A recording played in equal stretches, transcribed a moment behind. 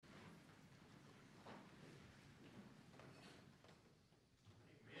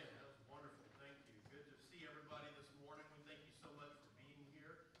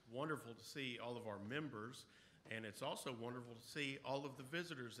wonderful to see all of our members, and it's also wonderful to see all of the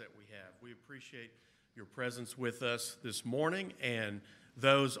visitors that we have. We appreciate your presence with us this morning, and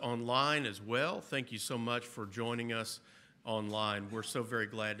those online as well. Thank you so much for joining us online. We're so very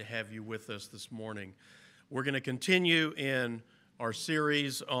glad to have you with us this morning. We're going to continue in our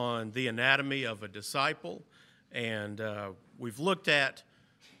series on the anatomy of a disciple, and we've looked at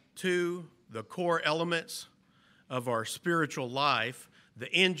the core elements of our spiritual life,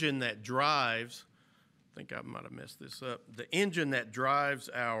 the engine that drives, I think I might have messed this up, the engine that drives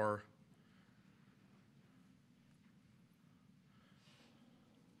our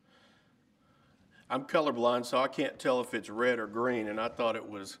I'm colorblind, so I can't tell if it's red or green, and I thought it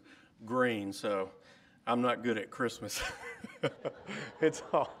was green, so I'm not good at Christmas. It's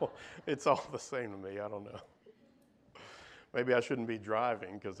all the same to me. I don't know. Maybe I shouldn't be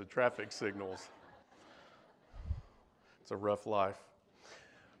driving because the traffic signals. It's a rough life.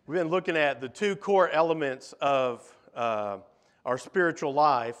 We've been looking at the two core elements of our spiritual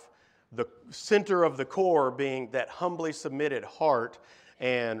life, the center of the core being that humbly submitted heart,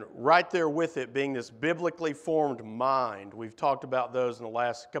 and right there with it being this biblically formed mind. We've talked about those in the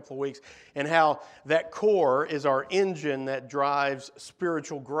last couple of weeks, and how that core is our engine that drives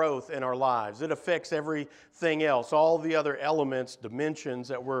spiritual growth in our lives. It affects everything else, all the other elements, dimensions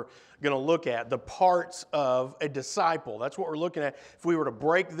that we're going to look at, the parts of a disciple. That's what we're looking at. If we were to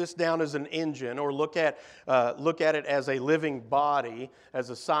break this down as an engine, or look at it as a living body,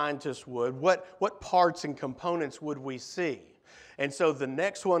 as a scientist would, what parts and components would we see? And so the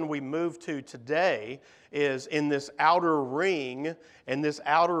next one we move to today is in this outer ring, and this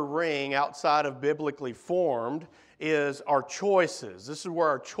outer ring outside of biblically formed is our choices. This is where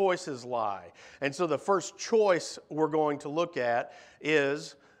our choices lie. And so the first choice we're going to look at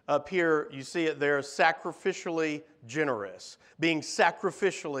is up here, you see it there, sacrificially generous, being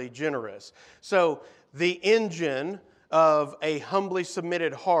sacrificially generous. So the engine of a humbly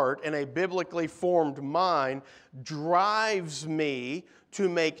submitted heart and a biblically formed mind drives me to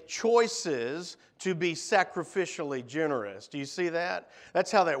make choices to be sacrificially generous. Do you see that?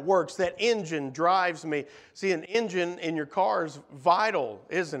 That's how that works. That engine drives me. See, an engine in your car is vital,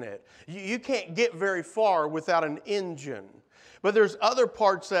 isn't it? You can't get very far without an engine. But there's other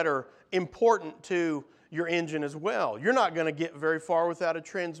parts that are important to your engine as well. You're not going to get very far without a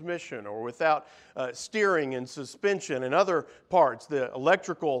transmission, or without steering and suspension and other parts, the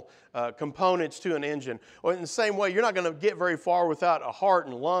electrical components to an engine. Or in the same way, you're not going to get very far without a heart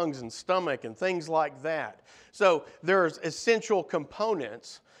and lungs and stomach and things like that. So there's essential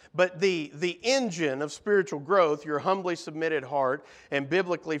components, but the engine of spiritual growth, your humbly submitted heart and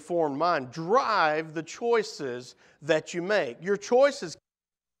biblically formed mind, drive the choices that you make. Your choices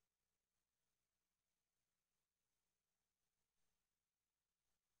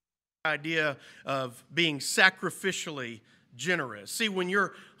idea of being sacrificially generous. See, when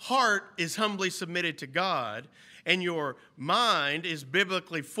your heart is humbly submitted to God and your mind is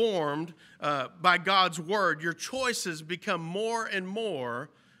biblically formed by God's word, your choices become more and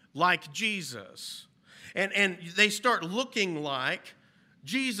more like Jesus. And they start looking like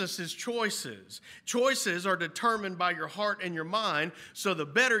Jesus' choices. Choices are determined by your heart and your mind, so the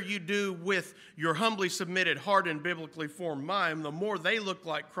better you do with your humbly submitted heart and biblically formed mind, the more they look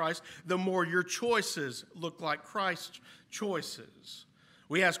like Christ, the more your choices look like Christ's choices.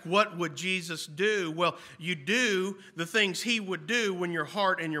 We ask, what would Jesus do? Well, you do the things he would do when your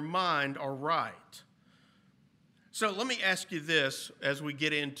heart and your mind are right. So let me ask you this as we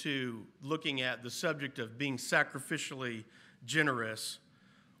get into looking at the subject of being sacrificially generous.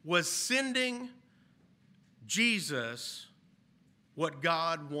 Was sending Jesus what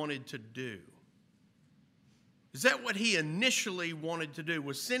God wanted to do? Is that what he initially wanted to do?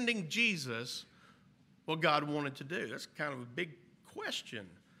 Was sending Jesus what God wanted to do? That's kind of a big question.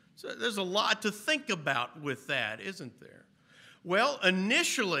 So there's a lot to think about with that, isn't there? Well,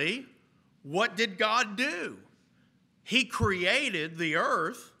 initially, what did God do? He created the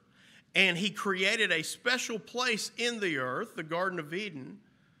earth, and he created a special place in the earth, the Garden of Eden,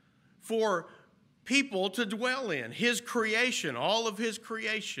 for people to dwell in. His creation, all of his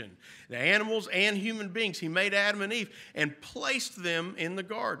creation, the animals and human beings. He made Adam and Eve and placed them in the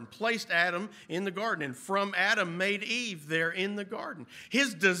garden, placed Adam in the garden, and from Adam made Eve there in the garden.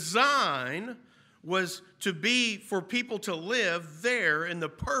 His design was to be for people to live there in the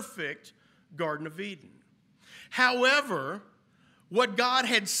perfect Garden of Eden. However, what God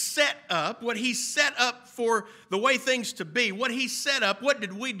had set up, what he set up for the way things to be, what he set up, what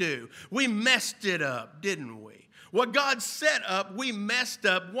did we do? We messed it up, didn't we? What God set up, we messed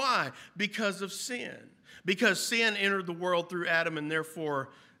up. Why? Because of sin. Because sin entered the world through Adam, and therefore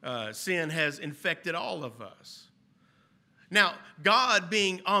sin has infected all of us. Now, God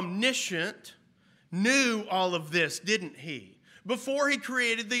being omniscient knew all of this, didn't he? Before he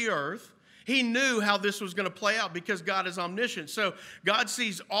created the earth, he knew how this was going to play out because God is omniscient. So God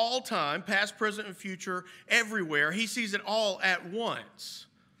sees all time, past, present, and future, everywhere. He sees it all at once.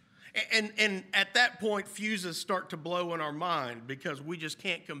 And at that point, fuses start to blow in our mind because we just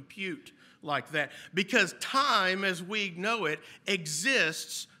can't compute like that. Because time, as we know it,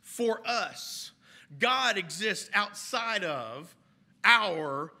 exists for us. God exists outside of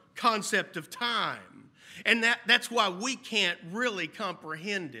our concept of time. And that's why we can't really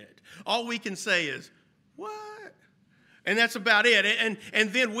comprehend it. All we can say is, what? And that's about it. And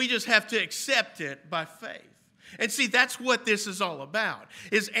then we just have to accept it by faith. And see, that's what this is all about.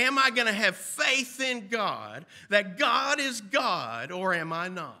 Is am I going to have faith in God, that God is God, or am I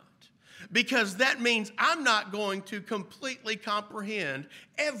not? Because that means I'm not going to completely comprehend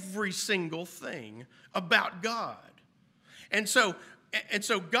every single thing about God. And so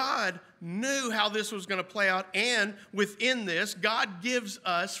God knew how this was going to play out, and within this, God gives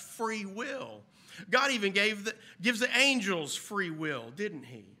us free will. God even gives the angels free will, didn't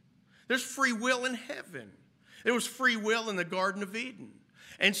he? There's free will in heaven. There was free will in the Garden of Eden.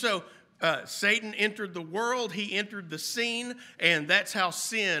 And so Satan entered the world, he entered the scene, and that's how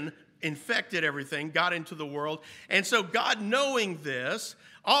sin infected everything, got into the world. And so God, knowing this,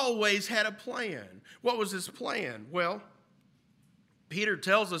 always had a plan. What was his plan? Well, Peter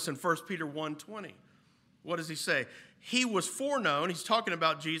tells us in 1 Peter 1:20. What does he say? He was foreknown. He's talking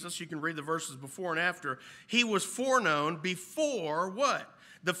about Jesus. You can read the verses before and after. He was foreknown before what?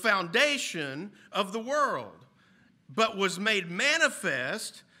 The foundation of the world, but was made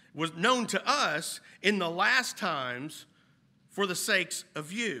manifest, was known to us in the last times for the sakes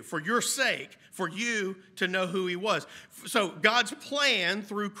of you, for your sake, for you to know who he was. So God's plan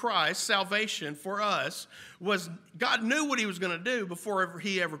through Christ, salvation for us, was God knew what he was going to do before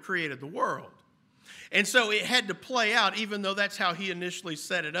he ever created the world. And so it had to play out, even though that's how he initially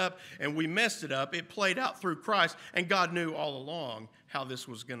set it up and we messed it up. It played out through Christ, and God knew all along how this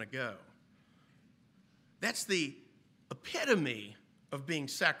was going to go. That's the epitome of being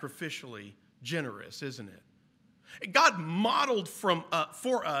sacrificially generous, isn't it? God modeled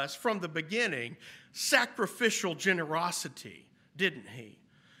for us from the beginning sacrificial generosity, didn't he?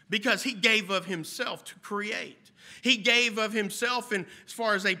 Because he gave of himself to create. He gave of himself in as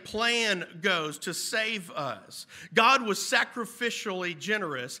far as a plan goes to save us. God was sacrificially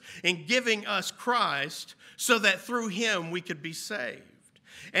generous in giving us Christ so that through him we could be saved.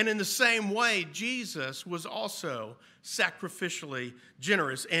 And in the same way, Jesus was also sacrificially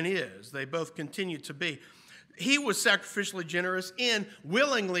generous and is. They both continue to be. He was sacrificially generous in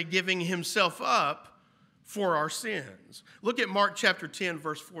willingly giving himself up for our sins. Look at Mark chapter 10,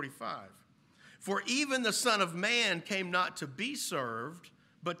 verse 45. For even the Son of Man came not to be served,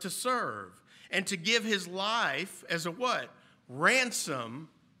 but to serve, and to give his life as a what? Ransom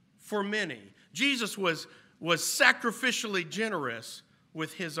for many. Jesus was sacrificially generous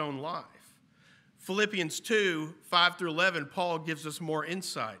with his own life. Philippians 2, 5 through 11, Paul gives us more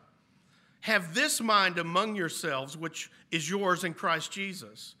insight. Have this mind among yourselves, which is yours in Christ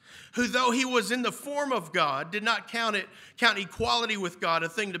Jesus, who though he was in the form of God, did not count equality with God a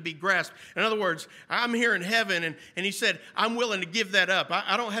thing to be grasped. In other words, I'm here in heaven, and he said, I'm willing to give that up.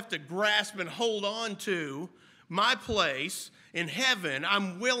 I don't have to grasp and hold on to my place in heaven.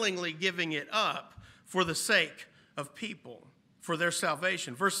 I'm willingly giving it up for the sake of people, for their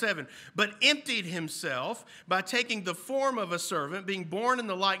salvation. Verse 7, but emptied himself by taking the form of a servant, being born in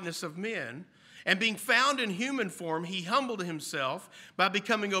the likeness of men, and being found in human form, he humbled himself by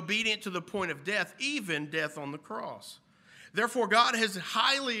becoming obedient to the point of death, even death on the cross. Therefore God has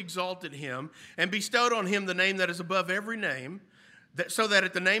highly exalted him and bestowed on him the name that is above every name, so that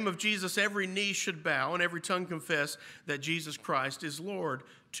at the name of Jesus every knee should bow and every tongue confess that Jesus Christ is Lord,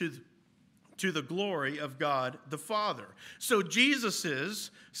 to the glory of God the Father. So Jesus'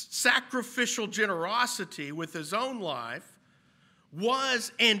 sacrificial generosity with his own life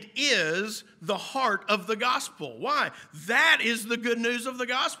was and is the heart of the gospel. Why? That is the good news of the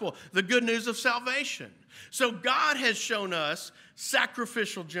gospel, the good news of salvation. So God has shown us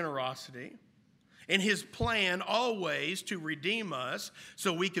sacrificial generosity in his plan always to redeem us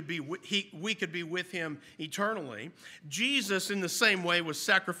so we could be with him eternally. Jesus, in the same way, was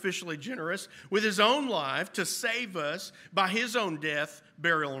sacrificially generous with his own life to save us by his own death,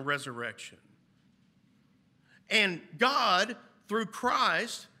 burial, and resurrection. And God, through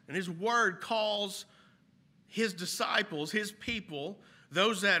Christ and his word, calls his disciples, his people,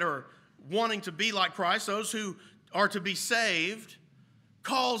 those that are wanting to be like Christ, those who are to be saved,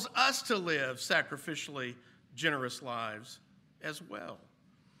 calls us to live sacrificially generous lives as well.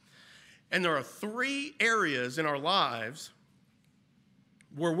 And there are 3 areas in our lives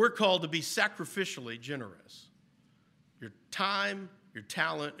where we're called to be sacrificially generous: your time, your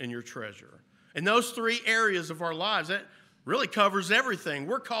talent, and your treasure. And those 3 areas of our lives, that really covers everything.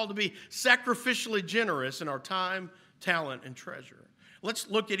 We're called to be sacrificially generous in our time, talent, and treasure. Let's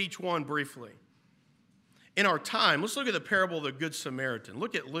look at each one briefly. In our time, let's look at the parable of the Good Samaritan.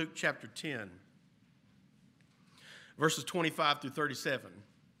 Look at Luke chapter 10, verses 25 through 37.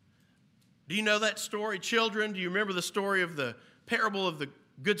 Do you know that story? Children, do you remember the story of the parable of the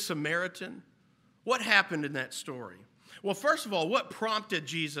Good Samaritan? What happened in that story? Well, first of all, what prompted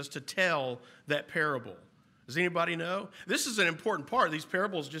Jesus to tell that parable? Does anybody know? This is an important part. These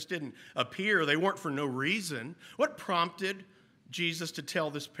parables just didn't appear. They weren't for no reason. What prompted Jesus to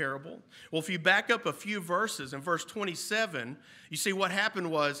tell this parable? Well, if you back up a few verses, in verse 27, you see what happened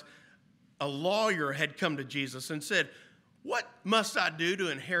was a lawyer had come to Jesus and said, "What must I do to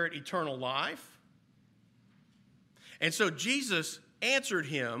inherit eternal life?" And so Jesus answered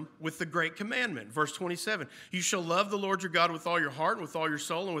him with the great commandment. Verse 27, "You shall love the Lord your God with all your heart and with all your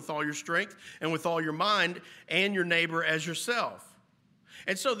soul and with all your strength and with all your mind, and your neighbor as yourself."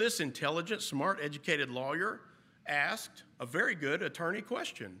 And so this intelligent, smart, educated lawyer asked a very good attorney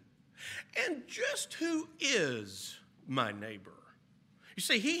question. And just who is my neighbor? You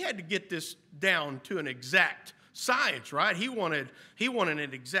see, he had to get this down to an exact science, right? He wanted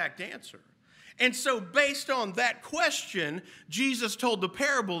an exact answer. And so based on that question, Jesus told the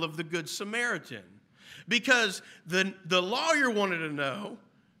parable of the Good Samaritan. Because the lawyer wanted to know,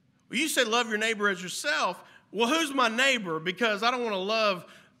 well, you said love your neighbor as yourself. Well, who's my neighbor? Because I don't want to love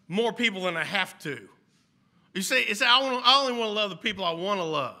more people than I have to. You see, I only want to love the people I want to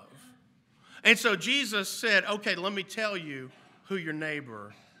love. And so Jesus said, okay, let me tell you who your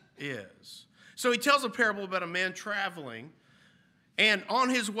neighbor is. So he tells a parable about a man traveling. And on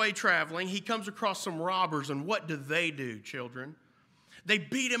his way traveling, he comes across some robbers. And what do, children? They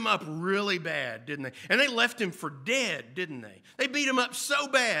beat him up really bad, didn't they? And they left him for dead, didn't they? They beat him up so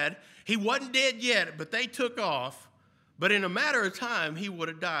bad, he wasn't dead yet, but they took off. But in a matter of time, he would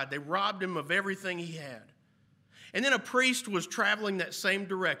have died. They robbed him of everything he had. And then a priest was traveling that same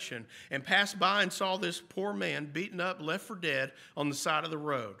direction and passed by and saw this poor man beaten up, left for dead on the side of the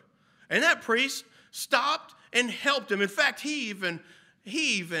road. And that priest stopped and helped him. In fact, he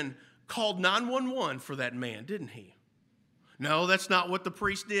even called 911 for that man, didn't he? No, that's not what the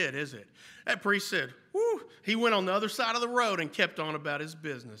priest did, is it? That priest said, whoo, he went on the other side of the road and kept on about his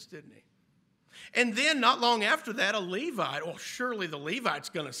business, didn't he? And then not long after that, a Levite, well, surely the Levite's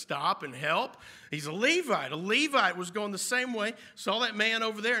going to stop and help. He's a Levite. A Levite was going the same way, saw that man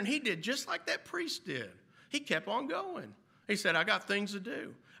over there, and he did just like that priest did. He kept on going. He said, I got things to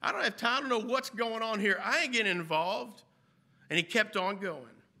do. I don't have time to know what's going on here. I ain't getting involved. And he kept on going.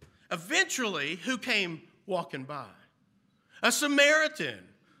 Eventually, who came walking by? A Samaritan.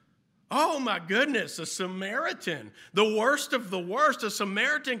 Oh my goodness, a Samaritan. The worst of the worst. A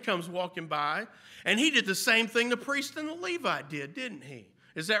Samaritan comes walking by, and he did the same thing the priest and the Levite did, didn't he?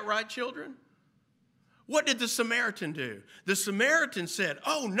 Is that right, children? What did the Samaritan do? The Samaritan said,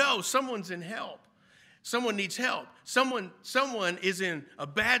 oh no, someone's in help. Someone needs help. Someone is in a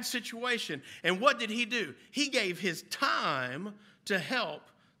bad situation. And what did he do? He gave his time to help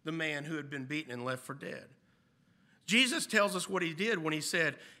the man who had been beaten and left for dead. Jesus tells us what he did when he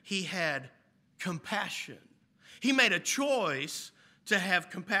said he had compassion. He made a choice to have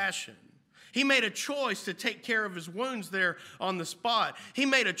compassion. He made a choice to take care of his wounds there on the spot. He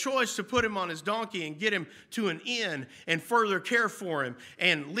made a choice to put him on his donkey and get him to an inn and further care for him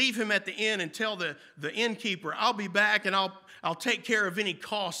and leave him at the inn and tell the innkeeper, I'll be back and I'll take care of any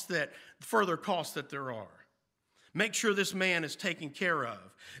further costs that there are. Make sure this man is taken care of.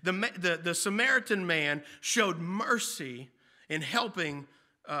 The Samaritan man showed mercy in helping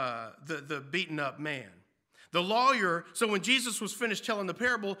the beaten up man. The lawyer, so when Jesus was finished telling the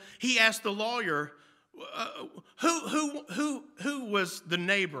parable, he asked the lawyer, who was the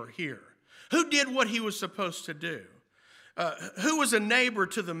neighbor here? Who did what he was supposed to do? Who was a neighbor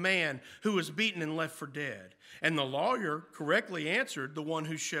to the man who was beaten and left for dead? And the lawyer correctly answered, the one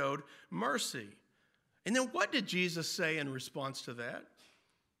who showed mercy. And then what did Jesus say in response to that?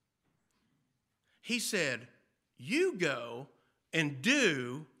 He said, you go and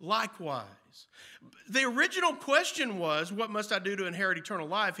do likewise. The original question was, what must I do to inherit eternal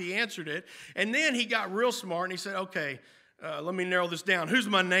life? He answered it. And then he got real smart and he said, okay, let me narrow this down. Who's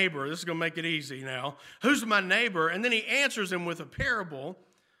my neighbor? This is going to make it easy now. Who's my neighbor? And then he answers him with a parable.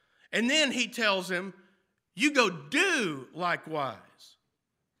 And then he tells him, you go do likewise.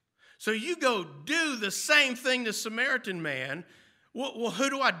 So you go do the same thing the Samaritan man. Well,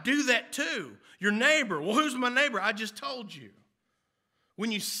 who do I do that to? Your neighbor. Well, who's my neighbor? I just told you.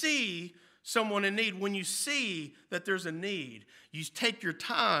 When you see someone in need, when you see that there's a need, you take your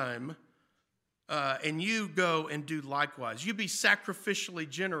time and you go and do likewise. You be sacrificially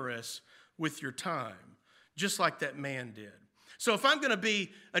generous with your time, just like that man did. So if I'm going to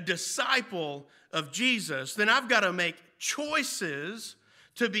be a disciple of Jesus, then I've got to make choices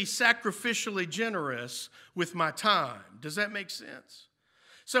to be sacrificially generous with my time. Does that make sense?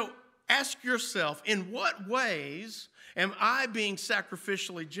 So ask yourself, in what ways am I being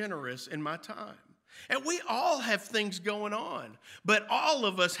sacrificially generous in my time? And we all have things going on, but all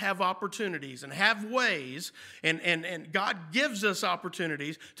of us have opportunities and have ways, and God gives us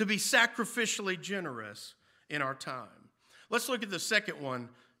opportunities to be sacrificially generous in our time. Let's look at the second one,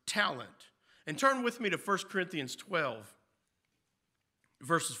 talent. And turn with me to 1 Corinthians 12,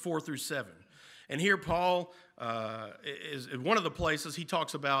 verses 4 through 7. And here Paul is in one of the places he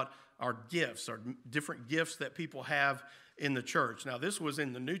talks about our gifts, our different gifts that people have in the church. Now, this was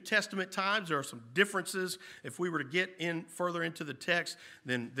in the New Testament times. There are some differences. If we were to get in further into the text,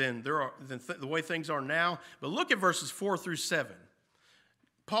 then the way things are now. But look at verses 4 through 7.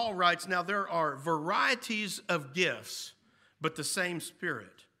 Paul writes, "Now there are varieties of gifts, but the same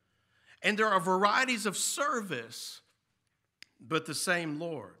Spirit. And there are varieties of service, but the same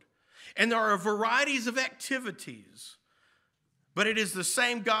Lord. And there are varieties of activities, but it is the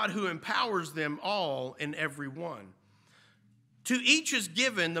same God who empowers them all in every one. To each is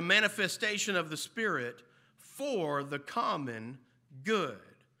given the manifestation of the Spirit for the common good."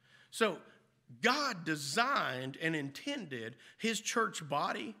 So God designed and intended his church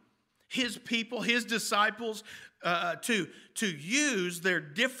body, his people, his disciples, to use their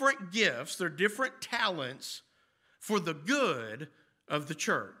different gifts, their different talents for the good of the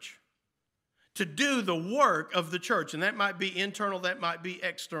church, to do the work of the church. And that might be internal, that might be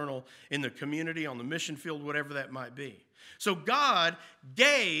external, in the community, on the mission field, whatever that might be. So God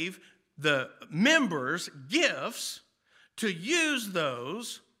gave the members gifts to use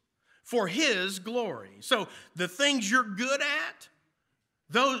those for his glory. So the things you're good at,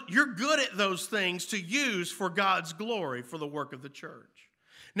 you're good at those things to use for God's glory, for the work of the church.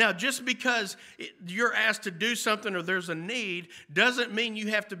 Now, just because you're asked to do something or there's a need doesn't mean you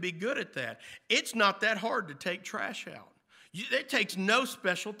have to be good at that. It's not that hard to take trash out. It takes no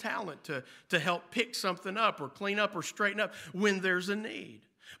special talent to help pick something up or clean up or straighten up when there's a need.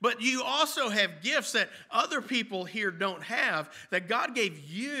 But you also have gifts that other people here don't have that God gave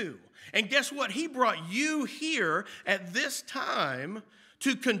you. And guess what? He brought you here at this time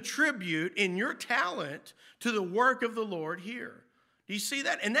to contribute in your talent to the work of the Lord here. Do you see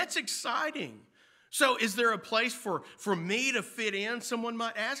that? And that's exciting. So is there a place for me to fit in, someone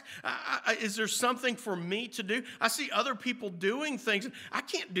might ask? Is there something for me to do? I see other people doing things. I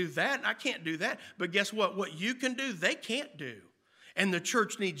can't do that, and I can't do that. But guess what? What you can do, they can't do. And the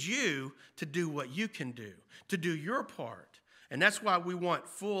church needs you to do what you can do, to do your part. And that's why we want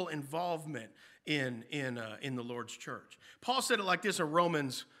full involvement in the Lord's church. Paul said it like this in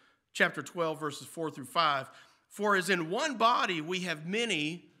Romans chapter 12, verses 4 through 5. "For as in one body we have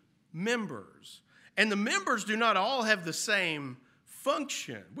many members, and the members do not all have the same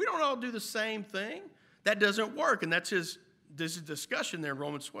function." We don't all do the same thing. That doesn't work, and that's this discussion there in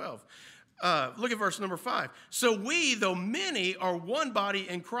Romans 12. Look at verse number 5. "So we, though many, are one body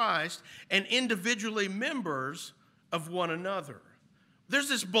in Christ, and individually members of one another." There's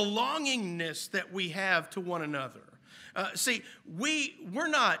this belongingness that we have to one another. See, we're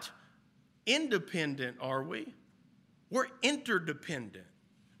not independent, are we? We're interdependent.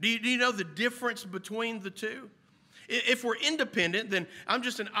 Do you know the difference between the two? If we're independent, then I'm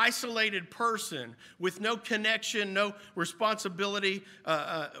just an isolated person with no connection, no responsibility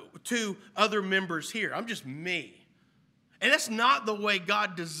to other members here. I'm just me. And that's not the way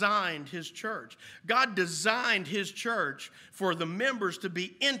God designed his church. God designed his church for the members to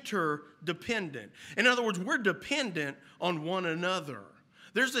be interdependent. In other words, we're dependent on one another.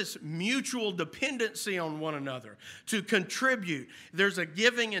 There's this mutual dependency on one another to contribute. There's a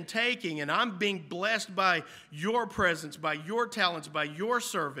giving and taking, and I'm being blessed by your presence, by your talents, by your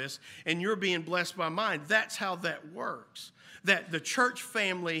service, and you're being blessed by mine. That's how that works. That the church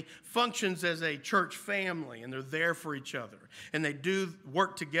family functions as a church family, and they're there for each other. And they do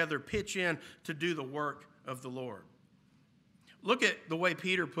work together, pitch in to do the work of the Lord. Look at the way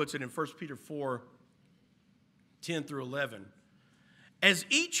Peter puts it in 1 Peter 4, 10 through 11. "As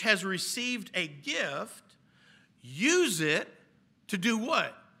each has received a gift, use it to do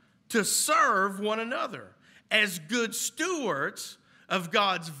what? To serve one another as good stewards of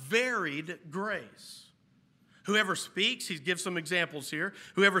God's varied grace. Whoever speaks, he gives some examples here.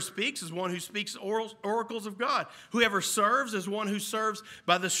 Whoever speaks is one who speaks oracles of God. Whoever serves is one who serves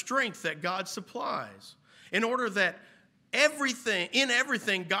by the strength that God supplies, in order that in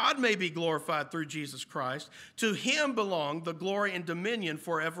everything, God may be glorified through Jesus Christ. To him belong the glory and dominion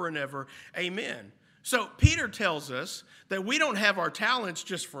forever and ever. Amen. So Peter tells us that we don't have our talents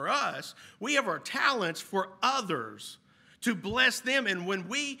just for us. We have our talents for others, to bless them. And when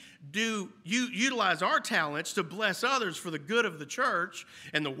we do utilize our talents to bless others for the good of the church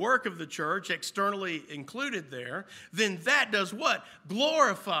and the work of the church, externally included there, then that does what?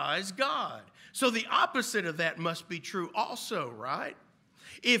 Glorifies God. So the opposite of that must be true also, right?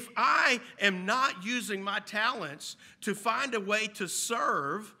 If I am not using my talents to find a way to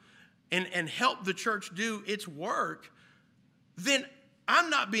serve and help the church do its work, then I'm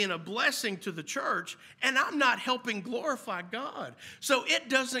not being a blessing to the church, and I'm not helping glorify God. So it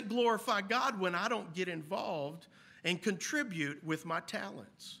doesn't glorify God when I don't get involved and contribute with my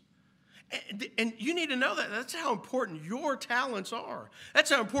talents. And you need to know that. That's how important your talents are. That's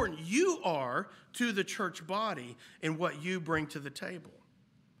how important you are to the church body and what you bring to the table.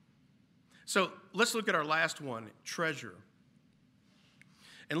 So let's look at our last one, treasure.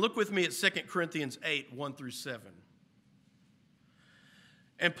 And look with me at 2 Corinthians 8, 1 through 7.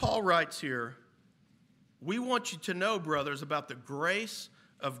 And Paul writes here, we want you to know, brothers, about the grace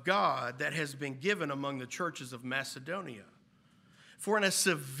of God that has been given among the churches of Macedonia. For in a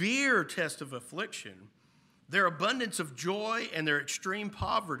severe test of affliction, their abundance of joy and their extreme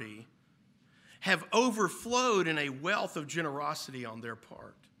poverty have overflowed in a wealth of generosity on their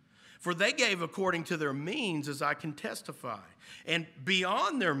part. For they gave according to their means, as I can testify, and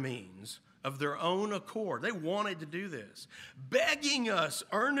beyond their means of their own accord. They wanted to do this, begging us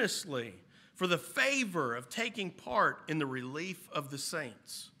earnestly for the favor of taking part in the relief of the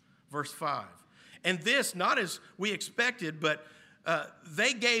saints. Verse 5. And this, not as we expected, but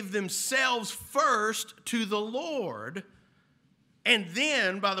they gave themselves first to the Lord, and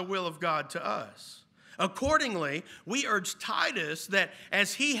then by the will of God to us. Accordingly, we urge Titus that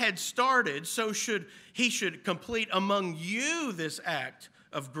as he had started, so he should complete among you this act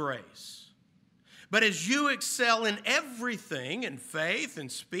of grace. But as you excel in everything, in faith, in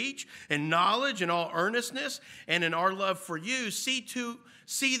speech, in knowledge, in all earnestness, and in our love for you, see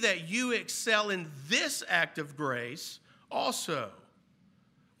that you excel in this act of grace also.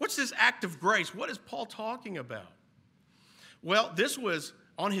 What's this act of grace? What is Paul talking about? Well, this was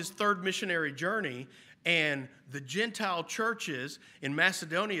on his third missionary journey, and the Gentile churches in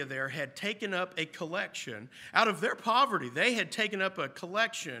Macedonia there had taken up a collection. Out of their poverty, they had taken up a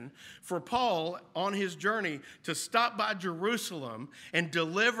collection for Paul on his journey to stop by Jerusalem and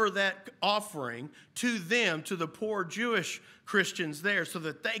deliver that offering to them, to the poor Jewish Christians there, so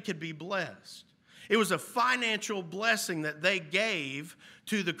that they could be blessed. It was a financial blessing that they gave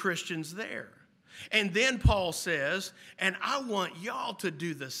to the Christians there. And then Paul says, and I want y'all to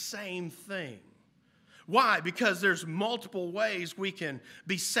do the same thing. Why? Because there's multiple ways we can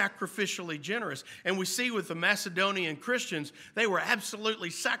be sacrificially generous. And we see with the Macedonian Christians, they were absolutely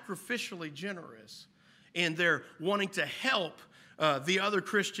sacrificially generous in their wanting to help the other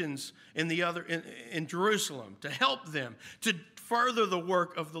Christians in Jerusalem, to help them, to further the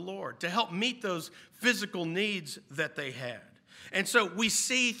work of the Lord, to help meet those physical needs that they had. And so we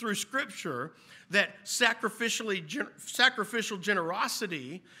see through Scripture that sacrificial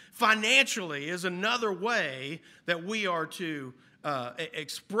generosity financially is another way that we are to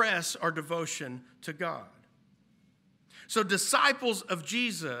express our devotion to God. So disciples of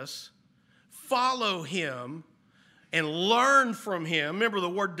Jesus follow him and learn from him. Remember, the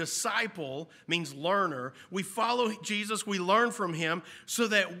word disciple means learner. We follow Jesus, we learn from him so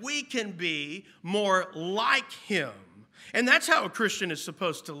that we can be more like him. And that's how a Christian is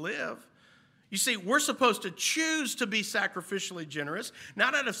supposed to live. You see, we're supposed to choose to be sacrificially generous,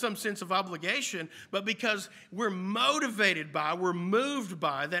 not out of some sense of obligation, but because we're motivated by, we're moved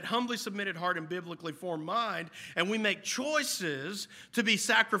by that humbly submitted heart and biblically formed mind, and we make choices to be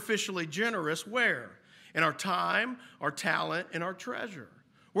sacrificially generous where? In our time, our talent, and our treasure.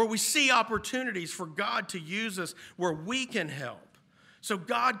 Where we see opportunities for God to use us where we can help. So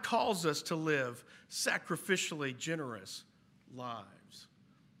God calls us to live sacrificially generous lives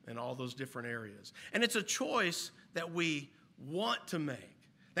in all those different areas. And it's a choice that we want to make,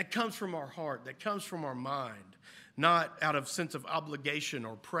 that comes from our heart, that comes from our mind, not out of sense of obligation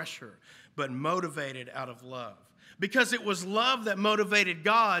or pressure, but motivated out of love. because it was love that motivated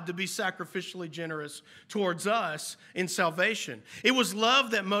God to be sacrificially generous towards us in salvation. It was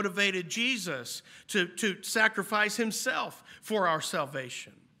love that motivated Jesus to sacrifice himself for our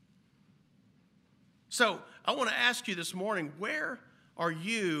salvation. So I want to ask you this morning, where are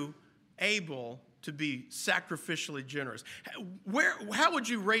you able to be sacrificially generous? How would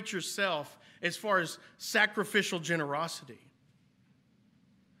you rate yourself as far as sacrificial generosity?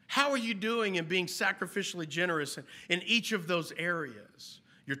 How are you doing in being sacrificially generous in each of those areas?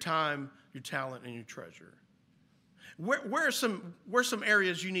 Your time, your talent, and your treasure. Where are some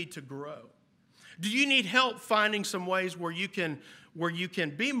areas you need to grow? Do you need help finding some ways where you can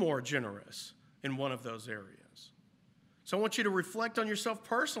be more generous in one of those areas? So I want you to reflect on yourself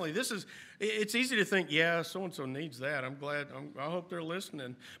personally. It's easy to think, yeah, so-and-so needs that. I'm glad. I hope they're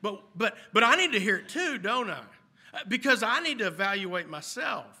listening. But I need to hear it too, don't I? Because I need to evaluate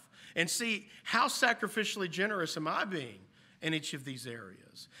myself and see how sacrificially generous am I being in each of these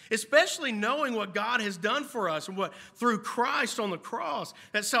areas. Especially knowing what God has done for us and what through Christ on the cross,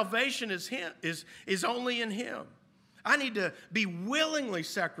 that salvation is only in him. I need to be willingly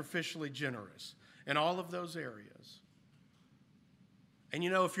sacrificially generous in all of those areas. And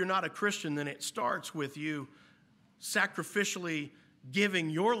if you're not a Christian, then it starts with you sacrificially giving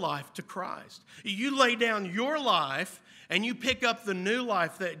your life to Christ. You lay down your life and you pick up the new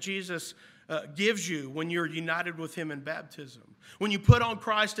life that Jesus gives you when you're united with him in baptism. When you put on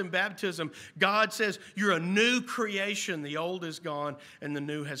Christ in baptism, God says you're a new creation. The old is gone and the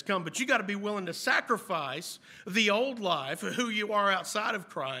new has come. But you got to be willing to sacrifice the old life, who you are outside of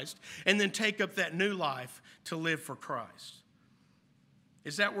Christ, and then take up that new life to live for Christ.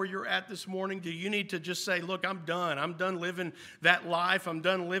 Is that where you're at this morning? Do you need to just say, look, I'm done. I'm done living that life. I'm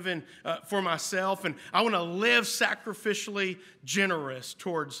done living for myself. And I want to live sacrificially generous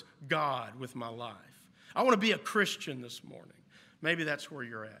towards God with my life. I want to be a Christian this morning. Maybe that's where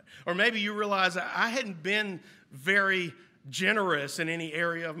you're at. Or maybe you realize I hadn't been very generous in any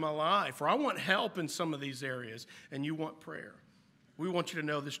area of my life. Or I want help in some of these areas. And you want prayer. We want you to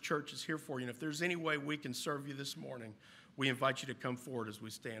know this church is here for you. And if there's any way we can serve you this morning, we invite you to come forward as we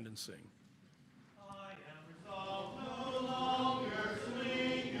stand and sing. I am resolved.